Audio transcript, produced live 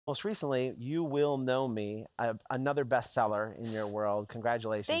most recently, You Will Know Me, another bestseller in your world.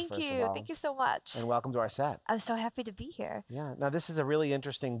 Congratulations, Thank first of you. all, Thank you so much. and welcome to our set. I'm so happy to be here. Yeah, now this is a really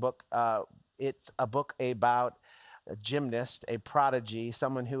interesting book. It's a book about a gymnast, a prodigy,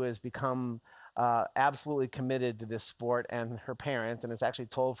 someone who has become absolutely committed to this sport and her parents, and it's actually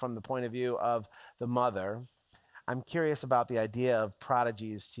told from the point of view of the mother. I'm curious about the idea of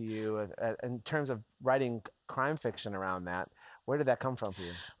prodigies to you in terms of writing crime fiction around that. Where did that come from for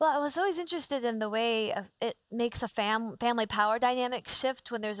you? Well, I was always interested in the way it makes a family power dynamic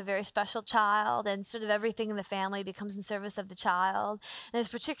shift when there's a very special child, and sort of everything in the family becomes in service of the child. And I was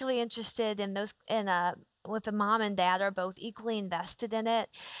particularly interested in those in with the mom and dad are both equally invested in it,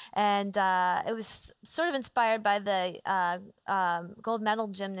 and it was sort of inspired by the gold medal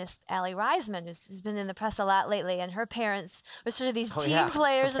gymnast Allie Reisman, who's been in the press a lot lately, and her parents were sort of these Oh team yeah, her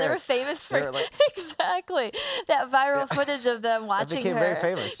players, and they were parents. famous They for were like, exactly that viral footage of them that watching became very her.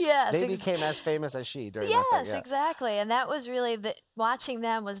 famous. Yes, They became as famous as she during that thing. yes, Yeah. exactly. And that was really the watching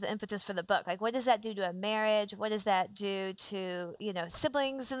them was the impetus for the book. Like, what does that do to a marriage? What does that do to,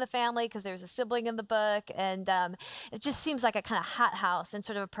 siblings in the family? Because there's a sibling in the book, and it just seems like a kind of hothouse and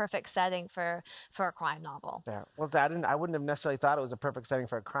sort of a perfect setting for a crime novel. Yeah. Well, I wouldn't have necessarily thought it was a perfect setting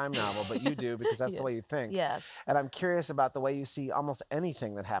for a crime novel, but you do because that's the Yeah. way you think. Yes. And I'm curious about the way you see almost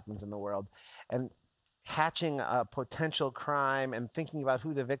anything that happens in the world. And hatching a potential crime and thinking about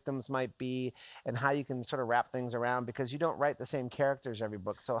who the victims might be and how you can sort of wrap things around because you don't write the same characters every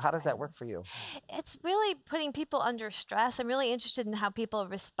book. So how does that Right. work for you? It's really putting people under stress. I'm really interested in how people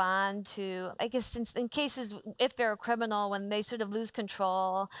respond to, I guess, in cases if they're a criminal, when they sort of lose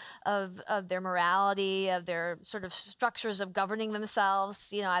control of their morality, of their sort of structures of governing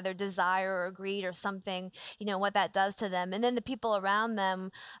themselves, either desire or greed or something, what that does to them. And then the people around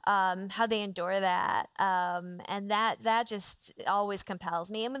them, how they endure that. And that just always compels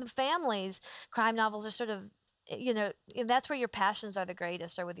me. And with families, crime novels are sort of and that's where your passions are the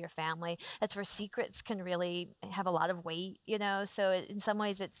greatest, or with your family. That's where secrets can really have a lot of weight. So in some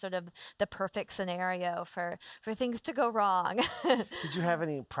ways it's sort of the perfect scenario for things to go wrong. Did you have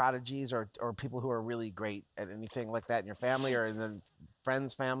any prodigies or people who are really great at anything like that in your family or in the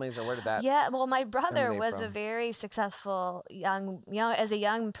friends' families, or where did that Yeah, well, my brother emanate was a from? very successful as a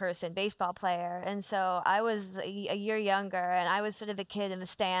young person, baseball player, and so I was a year younger, and I was sort of the kid in the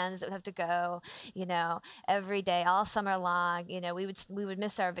stands that would have to go, every day, all summer long. We would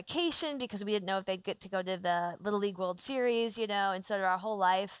miss our vacation because we didn't know if they'd get to go to the Little League World Series, and sort of our whole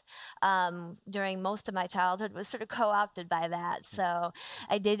life during most of my childhood was sort of co-opted by that. So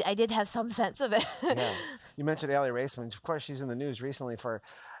I did have some sense of it. Yeah. You mentioned Allie Raceman. Of course, she's in the news recently for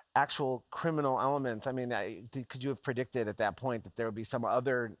actual criminal elements. I mean, could you have predicted at that point that there would be some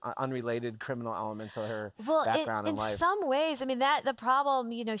other unrelated criminal element to her Well, background in in life? some ways, I mean that the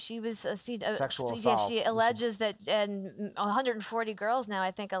problem, she was, Sexual yeah, assault. she alleges that, and 140 girls now,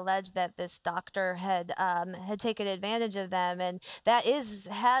 I think, allege that this doctor had taken advantage of them, and that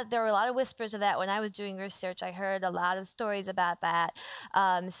there were a lot of whispers of that when I was doing research. I heard a lot of stories about that,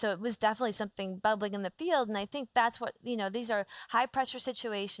 so it was definitely something bubbling in the field, and I think that's what these are high pressure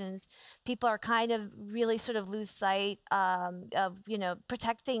situations. People are kind of really sort of lose sight of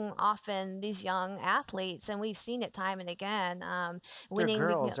protecting often these young athletes, and we've seen it time and again, They're winning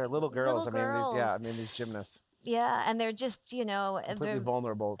girls. They're little girls. little I mean, these, yeah, I girls. mean, these gymnasts, Yeah, and they're just completely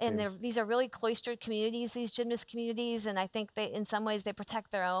vulnerable, it seems. these are really cloistered communities, these gymnast communities, and I think they, in some ways, they protect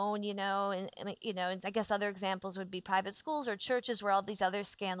their own, and I guess other examples would be private schools or churches where all these other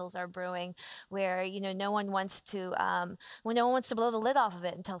scandals are brewing, where no one wants to, when no one wants to blow the lid off of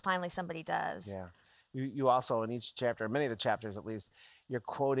it until finally somebody does. Yeah. You also, in each chapter, many of the chapters at least, you're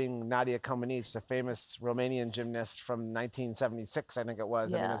quoting Nadia Comaneci, a famous Romanian gymnast from 1976, I think it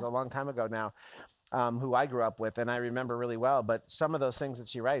was. I mean, it was Yeah. a long time ago now. Who I grew up with, and I remember really well. But some of those things that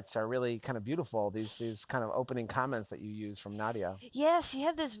she writes are really kind of beautiful. These kind of opening comments that you use from Nadia. Yeah, she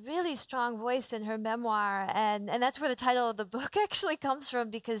had this really strong voice in her memoir, and that's where the title of the book actually comes from,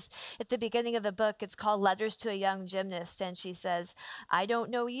 because at the beginning of the book, it's called Letters to a Young Gymnast, and she says, "I don't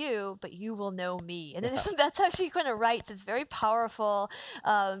know you, but you will know me." And then Yeah. that's how she kind of writes. It's very powerful,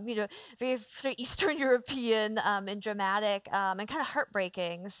 very sort of Eastern European and dramatic, and kind of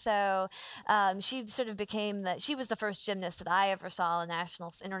heartbreaking. So she she sort of became she was the first gymnast that I ever saw on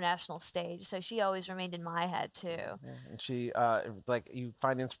international stage. So she always remained in my head too. Yeah. And she, like, you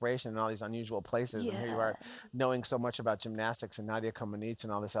find inspiration in all these unusual places, and here you Yeah. are knowing so much about gymnastics and Nadia Comaneci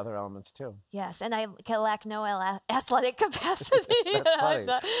and all this other elements too. Yes, and I lack no athletic capacity. That's funny.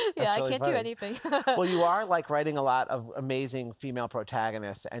 Yeah, That's I really can't do funny. anything. Well, you are like writing a lot of amazing female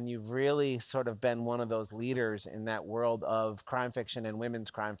protagonists, and you've really sort of been one of those leaders in that world of crime fiction and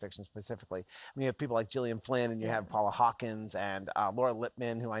women's crime fiction specifically. I mean, you have people like Gillian Flynn, and you have Paula Hawkins and Laura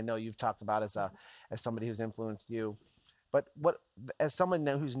Lippman, who I know you've talked about as somebody who's influenced you. But as someone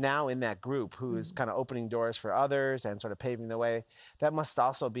who's now in that group, who is kind of opening doors for others and sort of paving the way, that must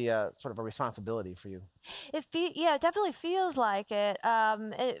also be a sort of a responsibility for you. Yeah, it definitely feels like it.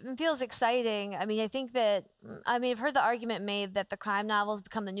 It feels exciting. I mean, I think that, I've heard the argument made that the crime novels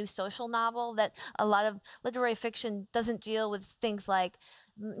become the new social novel, that a lot of literary fiction doesn't deal with things like,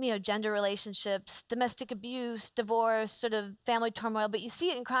 gender relationships, domestic abuse, divorce, sort of family turmoil, but you see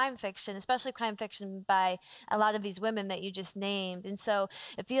it in crime fiction, especially crime fiction by a lot of these women that you just named. And so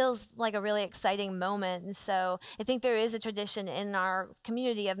it feels like a really exciting moment. And so I think there is a tradition in our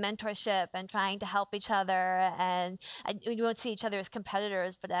community of mentorship and trying to help each other. And we won't see each other as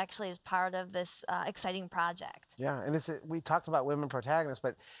competitors, but actually as part of this exciting project. Yeah, and we talked about women protagonists,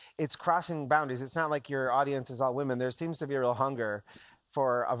 but it's crossing boundaries. It's not like your audience is all women. There seems to be a real hunger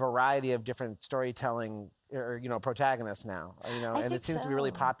for a variety of different storytelling or protagonists now, and it seems to be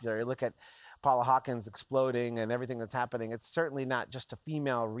really popular. You look at Paula Hawkins exploding and everything that's happening. It's certainly not just to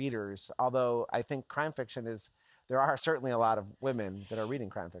female readers, although I think crime fiction there are certainly a lot of women that are reading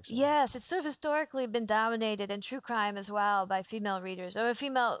crime fiction. Yes, it's sort of historically been dominated in true crime as well by female readers, or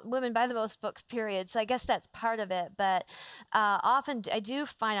female women buy the most books, period. So I guess that's part of it. But often I do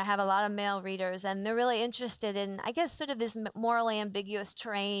find I have a lot of male readers, and they're really interested in, I guess, sort of this morally ambiguous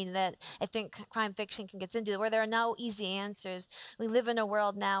terrain that I think crime fiction can get into, where there are no easy answers. We live in a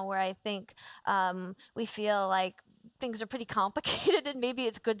world now where I think we feel like things are pretty complicated, and maybe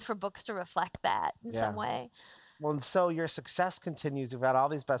it's good for books to reflect that in some way. Well, and so your success continues. You've got all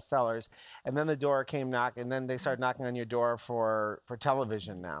these bestsellers, and then the door came knock, and then they started knocking on your door for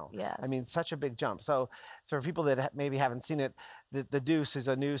television now. Yes. I mean, such a big jump. So for people that maybe haven't seen it, the Deuce is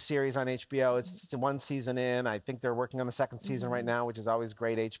a new series on HBO. It's one season in. I think they're working on the second season right now, which is always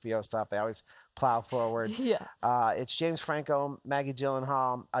great HBO stuff. They always plow forward. Yeah. It's James Franco, Maggie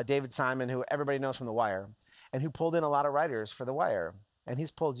Gyllenhaal, David Simon, who everybody knows from The Wire, and who pulled in a lot of writers for The Wire. And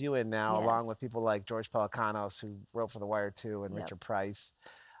he's pulled you in now, along with people like George Pelecanos, who wrote for The Wire too, and Richard Price.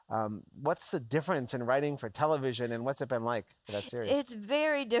 What's the difference in writing for television, and what's it been like for that series? It's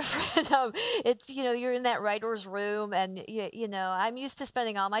very different. It's, you're in that writer's room, and, I'm used to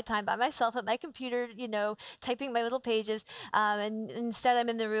spending all my time by myself at my computer, typing my little pages. And instead I'm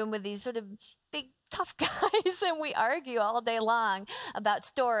in the room with these sort of big, tough guys, and we argue all day long about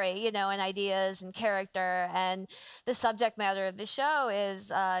story, and ideas and character. And the subject matter of the show is,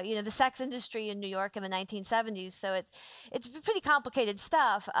 the sex industry in New York in the 1970s. So it's pretty complicated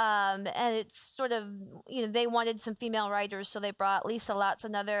stuff. And it's sort of, they wanted some female writers, so they brought Lisa Lutz,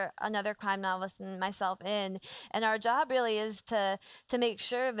 another crime novelist, and myself in. And our job really is to make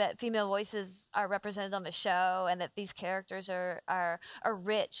sure that female voices are represented on the show, and that these characters are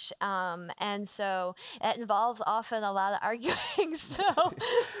rich. And so it involves often a lot of arguing.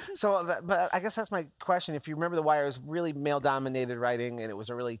 But I guess that's my question. If you remember, The Wire is really male-dominated writing, and it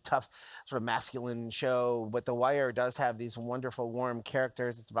was a really tough, sort of masculine show. But The Wire does have these wonderful, warm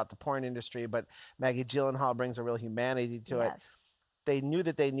characters. It's about the porn industry, but Maggie Gyllenhaal brings a real humanity to it. They knew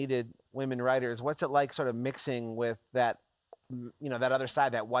that they needed women writers. What's it like, sort of mixing with that, that other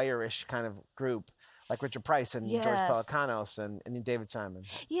side, that Wire-ish kind of group, like Richard Price and George Pelecanos and David Simon?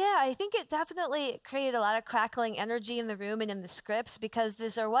 Yeah, I think it definitely created a lot of crackling energy in the room and in the scripts, because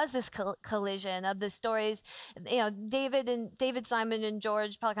there was this collision of the stories. David Simon and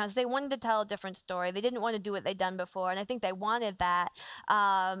George Pelecanos, they wanted to tell a different story. They didn't want to do what they'd done before, and I think they wanted that.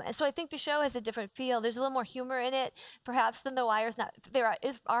 And so I think the show has a different feel. There's a little more humor in it, perhaps, than The Wire's. There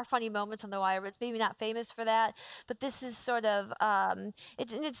are funny moments on The Wire, but it's maybe not famous for that. But this is sort of,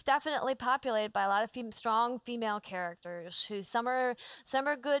 it's definitely populated by a lot of strong female characters, who some are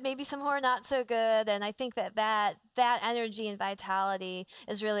good, maybe some who are not so good. And I think that energy and vitality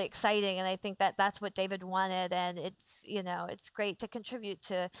is really exciting, and I think that's what David wanted, and it's great to contribute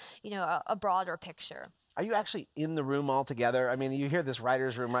to a broader picture. Are you actually in the room all together? I mean, you hear this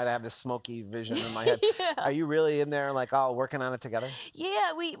writer's room, right? I have this smoky vision in my head. Are you really in there, like, all working on it together?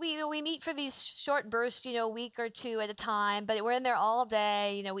 Yeah, we meet for these short bursts, a week or two at a time, but we're in there all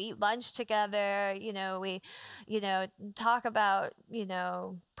day. We eat lunch together. We, talk about,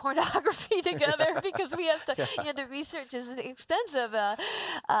 pornography together because we have to, the research is extensive.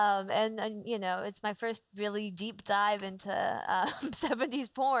 And it's my first really deep dive into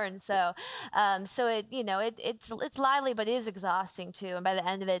 70s porn. So, so it's lively, but it is exhausting too. And by the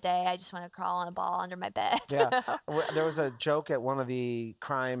end of the day, I just want to crawl on a ball under my bed. Yeah. There was a joke at one of the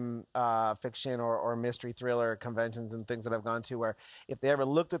crime fiction or mystery thriller conventions and things that I've gone to where if they ever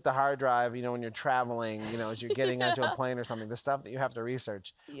looked at the hard drive, when you're traveling, as you're getting onto a plane or something, the stuff that you have to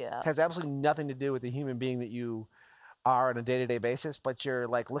research has absolutely nothing to do with the human being that you are on a day-to-day basis, but you're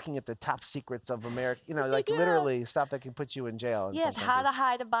like looking at the top secrets of America, like literally stuff that can put you in jail. Yes, how to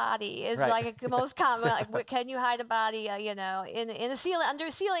hide a body is like the most common. Like, can you hide a body? In a ceiling, under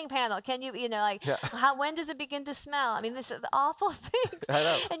a ceiling panel? Can you, when does it begin to smell? I mean, this is awful things. I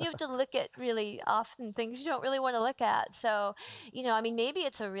know. And you have to look at really often things you don't really want to look at. So, I mean, maybe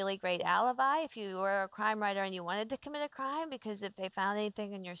it's a really great alibi if you were a crime writer and you wanted to commit a crime, because if they found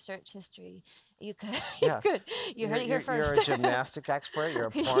anything in your search history, you could. You heard it here first. You're a gymnastic expert. You're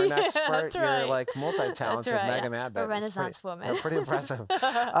a porn expert. You're like multi-talented, Megan Abbott. A Renaissance woman. Pretty impressive.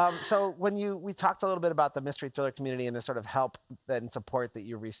 So when we talked a little bit about the mystery thriller community and the sort of help and support that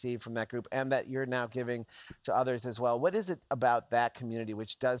you received from that group, and that you're now giving to others as well. What is it about that community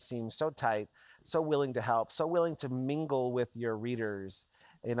which does seem so tight, so willing to help, so willing to mingle with your readers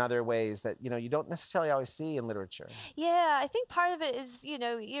in other ways that you don't necessarily always see in literature? Yeah, I think part of it is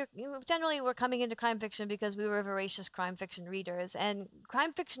generally we're coming into crime fiction because we were voracious crime fiction readers, and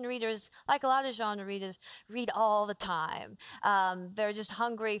crime fiction readers, like a lot of genre readers, read all the time. They're just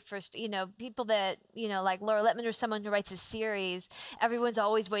hungry for people that like Laura Lippman or someone who writes a series. Everyone's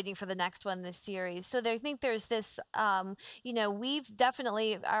always waiting for the next one in the series, so I think there's this. We've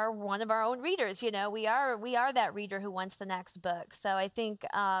definitely are one of our own readers. We are that reader who wants the next book. So I think.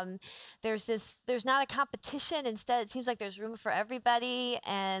 There's not a competition. Instead, it seems like there's room for everybody,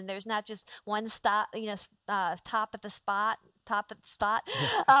 and there's not just one top at the spot.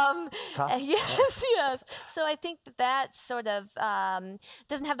 Yes. So I think that sort of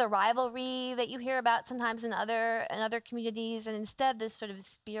doesn't have the rivalry that you hear about sometimes in other communities, and instead this sort of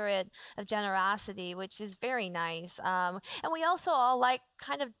spirit of generosity, which is very nice. And we also all like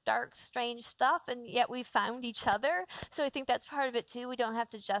kind of dark, strange stuff, and yet we found each other. So I think that's part of it too. We don't have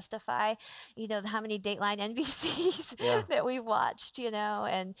to justify, how many Dateline NBCs that we've watched,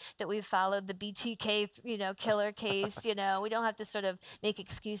 and that we've followed the BTK, killer case. We don't have to sort of make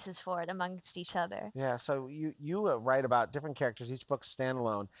excuses for it amongst each other. Yeah. So you write about different characters. Each book's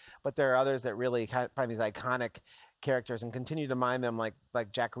standalone, but there are others that really find these iconic characters and continue to mine them, like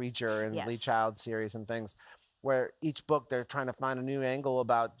Jack Reacher and Lee Child series and things, where each book they're trying to find a new angle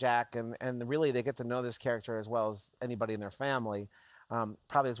about Jack, and really they get to know this character as well as anybody in their family,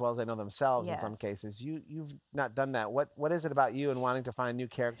 probably as well as they know themselves in some cases. You've not done that. What is it about you and wanting to find new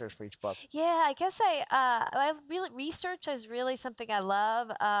characters for each book? Yeah, I guess research is really something I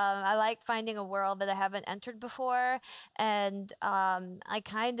love. I like finding a world that I haven't entered before, and the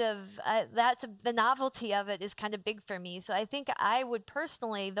novelty of it is kind of big for me. So I think I would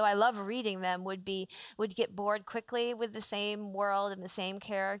personally, though I love reading them, would get bored quickly with the same world and the same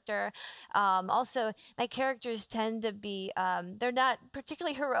character. Also, my characters tend to be they're not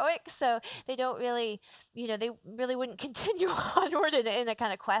particularly heroic, so they don't really, they really wouldn't continue onward in a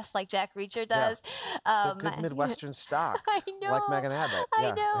kind of quest like Jack Reacher does. Good Midwestern stock. I know. Like Megan Abbott. I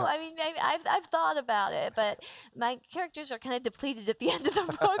know. I mean, I've thought about it, but my characters are kind of depleted at the end of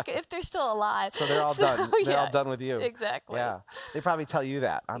the book if they're still alive. So they're all done. They're all done with you. Exactly. Yeah. They probably tell you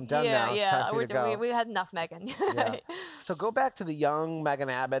that. I'm done now. It's time for you to go. We had enough, Megan. So go back to the young Megan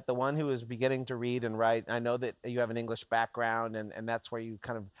Abbott, the one who is beginning to read and write. I know that you have an English background, and that's where you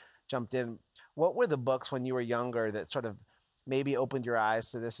kind of jumped in. What were the books when you were younger that sort of maybe opened your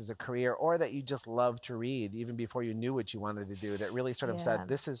eyes to this as a career, or that you just loved to read even before you knew what you wanted to do, that really sort of said,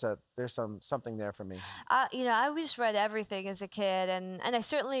 there's something there for me? I always read everything as a kid, and I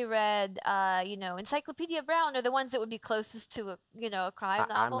certainly read, Encyclopedia Brown are the ones that would be closest to a crime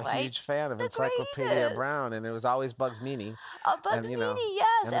novel. I'm a huge fan of Encyclopedia Brown, and it was always Bugs Meany. Bugs Meany,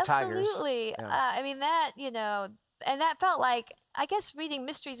 yes, and the absolutely. Yeah. I mean, that, and that felt like, I guess reading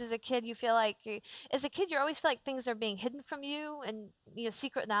mysteries as a kid, you feel like, as a kid, you always feel like things are being hidden from you, and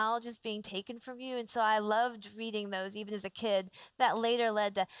secret knowledge is being taken from you. And so I loved reading those even as a kid. That later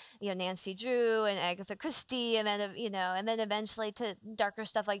led to Nancy Drew and Agatha Christie, and then and then eventually to darker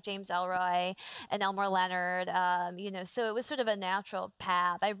stuff like James Ellroy and Elmore Leonard. So it was sort of a natural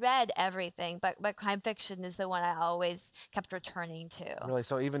path. I read everything, but crime fiction is the one I always kept returning to. Really?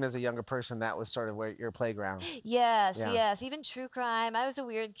 So even as a younger person, that was sort of your playground? Yes. Even true true crime. I was a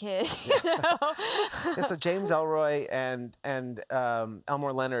weird kid. Yeah, so James Elroy and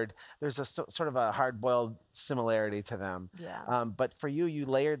Elmore Leonard, there's a sort of a hard-boiled similarity to them. Yeah. But for you, you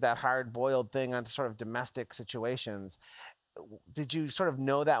layered that hard-boiled thing onto sort of domestic situations. Did you sort of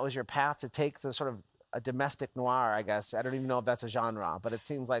know that was your path to take the sort of a domestic noir, I guess? I don't even know if that's a genre, but it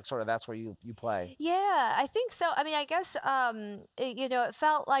seems like sort of that's where you play. Yeah, I think so. I mean, I guess it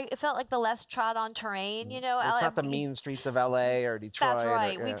felt like the less trod on terrain. It's not the mean streets of LA or That's Detroit.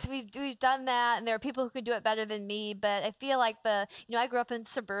 right. Or, yeah. We've done that, and there are people who can do it better than me. But I feel like I grew up in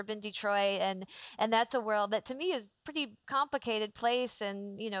suburban Detroit, and that's a world that to me is pretty complicated place,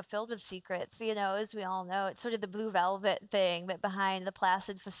 and filled with secrets. As we all know, it's sort of the blue velvet thing that behind the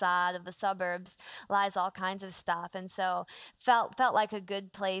placid facade of the suburbs lies all kinds of stuff. And so felt like a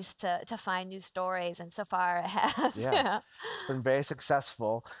good place to find new stories, and so far it has. Yeah, it's been very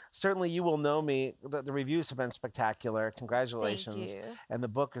successful. Certainly, you will know me. The reviews have been spectacular. Congratulations. Thank you. And the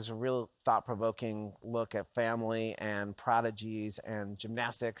book is a real thought-provoking look at family and prodigies and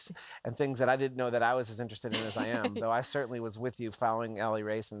gymnastics and things that I didn't know that I was as interested in as I am, though I certainly was with you following Ellie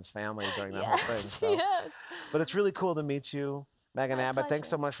Raceman's family during that whole thing. So. Yes. But it's really cool to meet you, Megan My Abbott. Thanks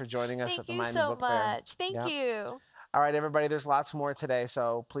so pleasure. much for joining us at the Thank you Miami so Book Fair. much. Thank Yeah. you. All right, everybody, there's lots more today,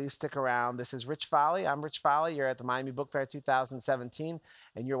 so please stick around. This is Rich Foley. I'm Rich Foley. You're at the Miami Book Fair 2017,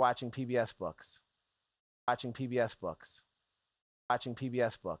 and you're watching PBS Books. Watching PBS Books. Watching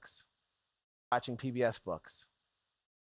PBS Books. Watching PBS Books.